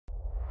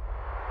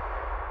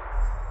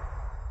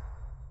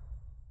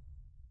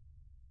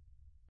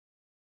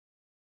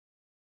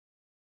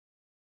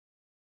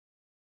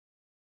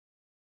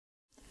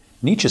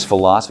Nietzsche's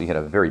philosophy had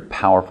a very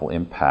powerful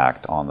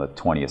impact on the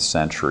 20th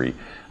century.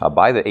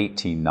 By the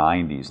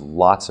 1890s,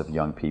 lots of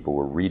young people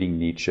were reading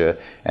Nietzsche,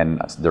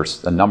 and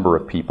there's a number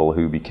of people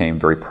who became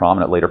very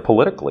prominent later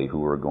politically who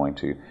were going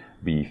to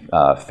be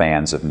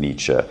fans of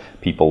Nietzsche.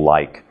 People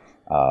like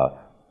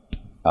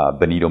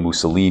Benito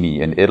Mussolini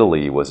in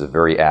Italy was a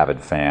very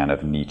avid fan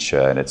of Nietzsche,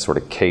 and it sort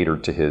of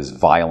catered to his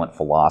violent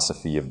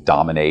philosophy of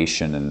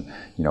domination and,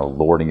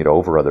 lording it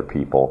over other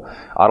people.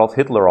 Adolf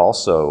Hitler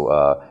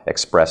also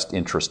expressed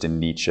interest in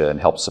Nietzsche and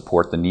helped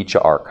support the Nietzsche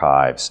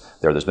archives.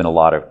 There's been a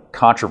lot of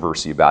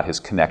controversy about his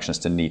connections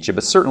to Nietzsche,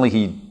 but certainly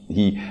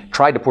he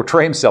tried to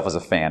portray himself as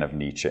a fan of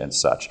Nietzsche and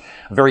such.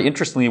 Very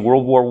interestingly,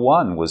 World War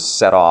I was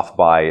set off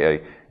by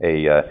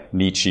a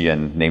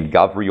Nietzschean named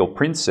Gavril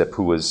Princip,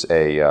 who was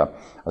a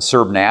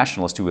Serb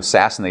nationalist who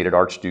assassinated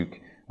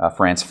Archduke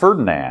Franz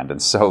Ferdinand.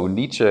 And so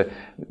Nietzsche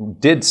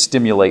did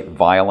stimulate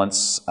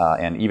violence,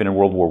 and even in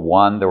World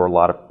War I, there were a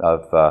lot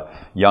of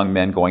young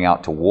men going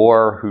out to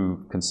war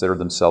who considered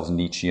themselves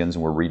Nietzscheans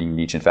and were reading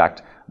Nietzsche. In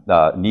fact,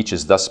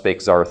 Nietzsche's Thus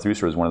Spake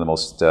Zarathustra is one of the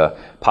most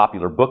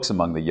popular books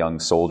among the young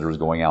soldiers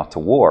going out to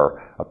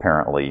war,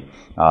 apparently,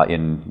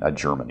 in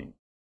Germany.